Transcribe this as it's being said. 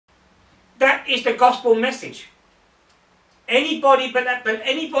is the gospel message. Anybody that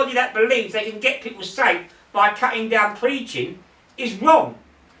believes they can get people saved by cutting down preaching is wrong.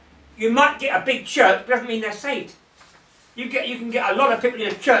 You might get a big church, but doesn't mean they're saved. You can get a lot of people in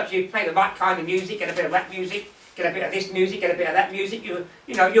a church. You play the right kind of music, get a bit of rap music, get a bit of this music, get a bit of that music. You'll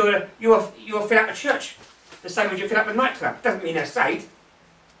fill out the church the same as you fill up a nightclub. Doesn't mean they're saved.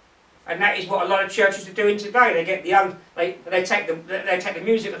 And that is what a lot of churches are doing today. They get they take the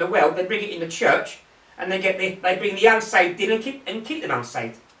music of the world, they bring it in the church, and they bring the unsaved in and keep them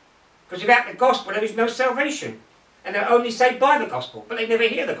unsaved. Because without the gospel there is no salvation. And they're only saved by the gospel, but they never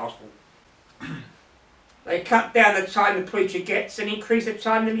hear the gospel. They cut down the time the preacher gets and increase the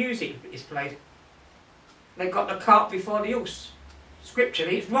time the music is played. They've got the cart before the horse.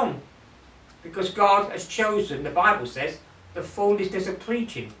 Scripturally it's wrong. Because God has chosen, the Bible says, the foolishness of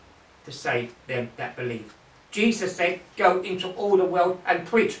preaching to save them that believe. Jesus said, go into all the world and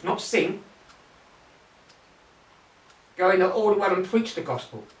preach, not sing. Go into all the world and preach the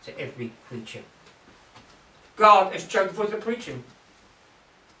gospel to every creature. God has chosen for the preaching.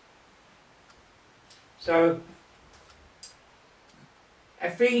 So,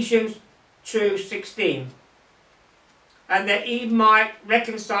 Ephesians 2:16, and that he might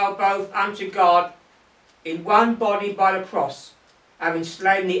reconcile both unto God in one body by the cross, having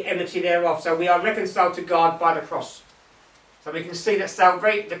slain the enmity thereof. So we are reconciled to God by the cross. So we can see that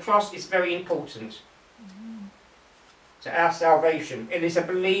the cross is very important to our salvation. It is a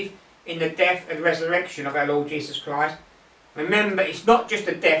belief in the death and resurrection of our Lord Jesus Christ. Remember, it's not just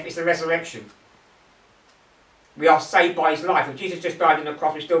the death, it's the resurrection. We are saved by his life. If Jesus just died on the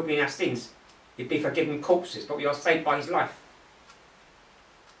cross, we'd still be in our sins. He'd be forgiven corpses, but we are saved by his life.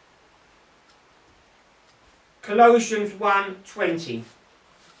 Colossians 1:20.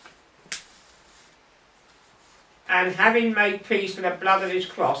 And having made peace with the blood of his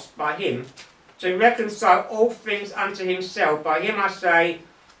cross, by him, to reconcile all things unto himself. By him I say,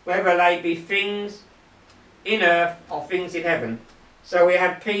 whether they be things in earth or things in heaven. So we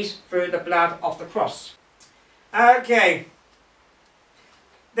have peace through the blood of the cross. Okay.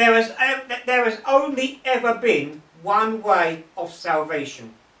 There has only ever been one way of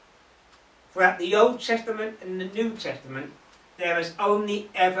salvation. Throughout the Old Testament and the New Testament, there has only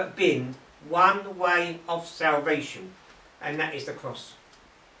ever been one way of salvation, and that is the cross.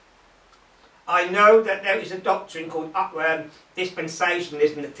 I know that there is a doctrine called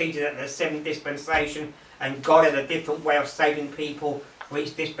dispensationalism that teaches that there's 7 dispensations and God has a different way of saving people for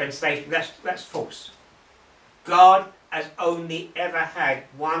each dispensation. That's false. God has only ever had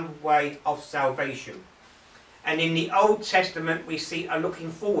one way of salvation. And in the Old Testament we see a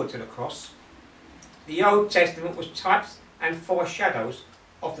looking forward to the cross. The Old Testament was types and foreshadows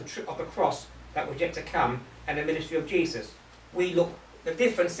of the cross that was yet to come and the ministry of Jesus. The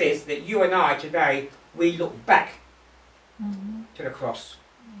difference is that you and I today, we look back to the cross.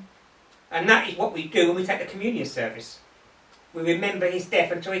 And that is what we do when we take the communion service. We remember his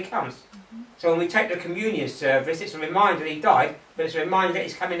death until he comes. So when we take the communion service, it's a reminder that he died, but it's a reminder that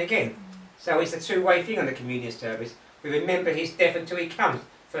he's coming again. So it's a two-way thing on the communion service. We remember his death until he comes,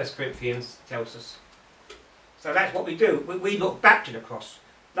 1 Corinthians tells us. So that's what we do. We look back to the cross.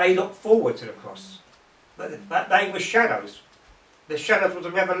 They look forward to the cross. But they were shadows. The shadows was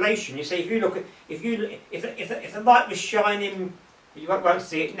a revelation. You see, if the light was shining, you won't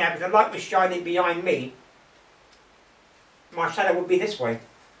see it now, but if the light was shining behind me, my shadow would be this way.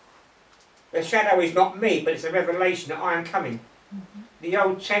 The shadow is not me, but it's a revelation that I am coming. The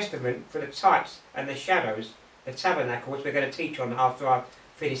Old Testament, for the types and the shadows, the tabernacle, which we're going to teach on after I've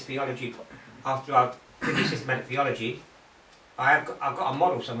finished theology, after I've finished systematic theology, I've got a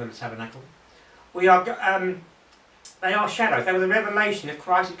model somewhere of the tabernacle. They are shadows. They were the revelation that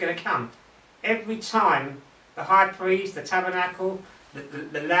Christ is going to come. Every time the high priest, the tabernacle,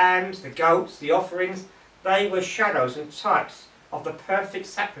 the lambs, the goats, the offerings, they were shadows and types of the perfect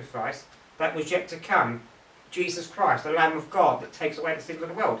sacrifice that was yet to come. Jesus Christ, the Lamb of God that takes away the sins of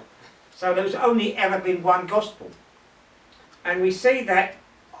the world. So there's only ever been one gospel. And we see that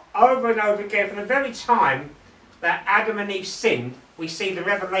over and over again from the very time that Adam and Eve sinned, we see the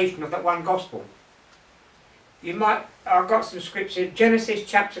revelation of that one gospel. I've got some scripture, Genesis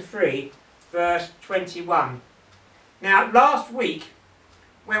chapter 3, verse 21. Now, last week,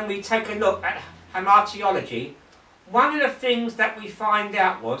 when we take a look at hamartiology, one of the things that we find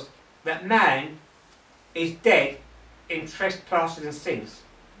out was that man is dead in trespasses and sins.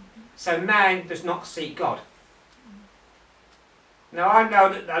 So man does not seek God. Now, I know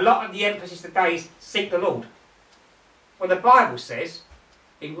that a lot of the emphasis today is seek the Lord. Well, the Bible says,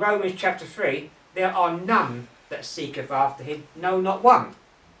 in Romans chapter 3, there are none that seeketh after him, no, not one.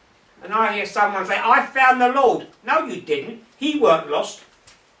 And I hear someone say, I found the Lord. No, you didn't. He weren't lost.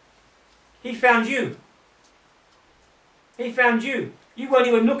 He found you. He found you. You weren't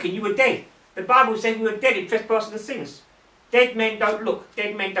even looking, you were dead. The Bible says we were dead in trespasses and sins. Dead men don't look,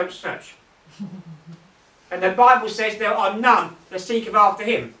 dead men don't search. And the Bible says there are none that seeketh after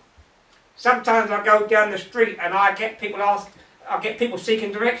him. Sometimes I go down the street and I get people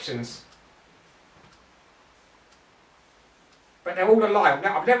seeking directions. But they're all alive.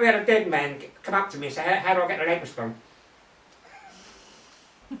 I've never had a dead man come up to me and say, how do I get the neighbours from?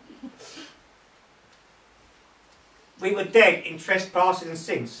 We were dead in trespasses and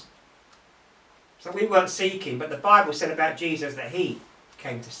sins. So we weren't seeking, but the Bible said about Jesus that he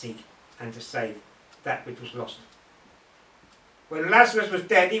came to seek and to save that which was lost. When Lazarus was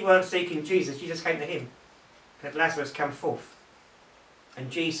dead, he weren't seeking Jesus. Jesus came to him. But Lazarus came forth. And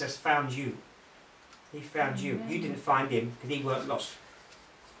Jesus found you. He found you. You didn't find him because he weren't lost.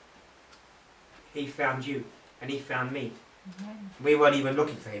 He found you. And he found me. We weren't even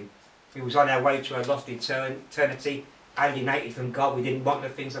looking for him. We was on our way to a lost eternity, alienated from God. We didn't want the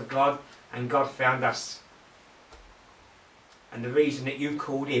things of God. And God found us. And the reason that you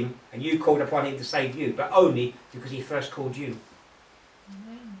called him, and you called upon him to save you, but only because he first called you.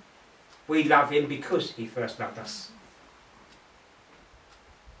 Amen. We love him because he first loved us.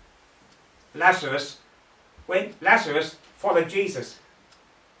 Lazarus followed Jesus.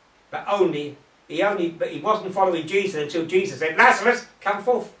 But he wasn't following Jesus until Jesus said, Lazarus, come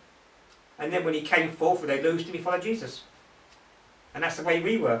forth. And then when he came forth, when they loosed him, he followed Jesus. And that's the way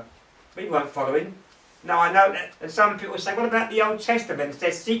we were. We weren't following. Now I know that some people say, what about the Old Testament? It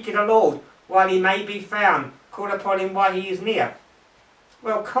says, seek the Lord while he may be found. Call upon him while he is near.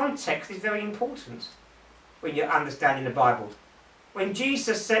 Well, context is very important when you're understanding the Bible. When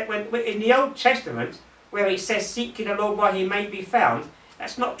Jesus said, in the Old Testament, where it says, seek the Lord while he may be found,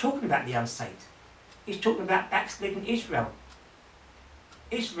 that's not talking about the unsaved. He's talking about backslidden Israel.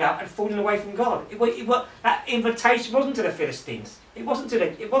 Israel had fallen away from God. That invitation wasn't to the Philistines. It wasn't to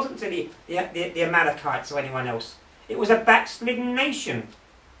the Amalekites or anyone else. It was a backslidden nation.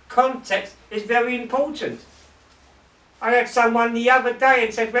 Context is very important. I heard someone the other day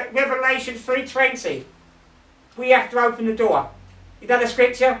and said, Revelation 3:20. We have to open the door. You know the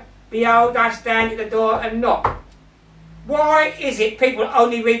scripture? Behold, I stand at the door and knock. Why is it people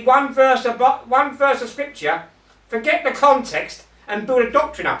only read one verse of scripture, forget the context, and build a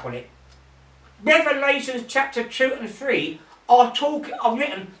doctrine up on it? Revelations chapter 2 and 3 are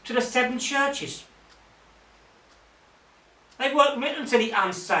written to the 7 churches. They weren't written to the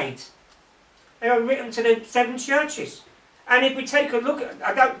unsaved. They were written to the 7 churches. And if we take a look at,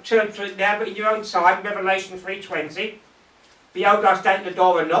 I don't turn to it now, but in your own time, Revelation 3:20, behold, I stand at the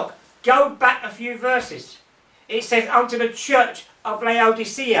door and knock. Go back a few verses. It says, unto the church of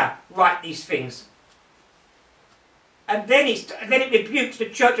Laodicea write these things. And then it rebukes the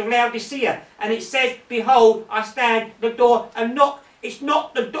church of Laodicea, and it says, behold, I stand at the door and knock. It's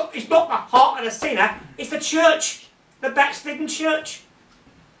not the heart of the sinner, it's the church, the backslidden church.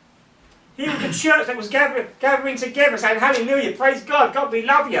 Here was the church that was gathering together, saying, hallelujah, praise God, God, we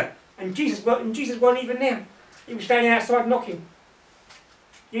love you. And Jesus wasn't even there. He was standing outside knocking.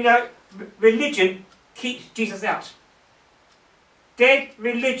 You know, religion keeps Jesus out. Dead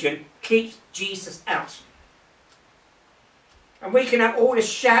religion keeps Jesus out. And we can have all this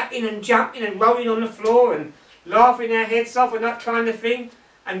shouting and jumping and rolling on the floor and laughing our heads off and that kind of thing.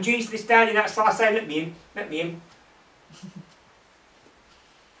 And Jesus is standing outside saying, let me in, let me in.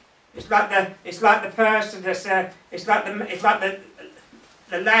 It's like the person that's it's like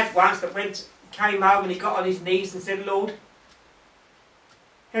the lad once that came home and he got on his knees and said, Lord,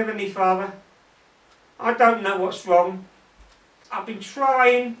 Heavenly Father, I don't know what's wrong. I've been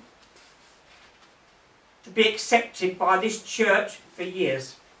trying to be accepted by this church for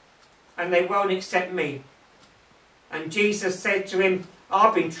years, and they won't accept me. And Jesus said to him,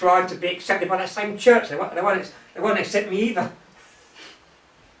 I've been trying to be accepted by that same church. They won't accept me either.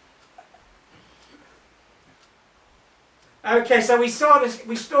 Okay, so we saw this.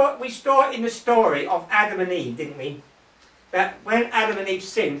 We saw in the story of Adam and Eve, didn't we? That when Adam and Eve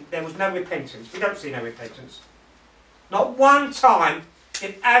sinned, there was no repentance. We don't see no repentance. Not one time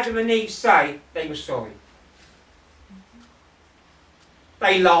did Adam and Eve say they were sorry.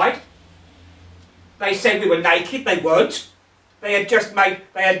 They lied. They said we were naked. They weren't. They had just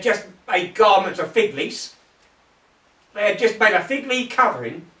made garments of fig leaves. They had just made a fig leaf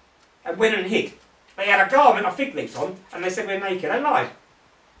covering and went and hid. They had a garment of fig leaves on, and they said we're naked. They lied.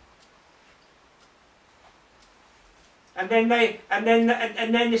 And then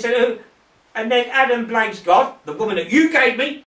they said, oh, and then Adam blames God, the woman that you gave me.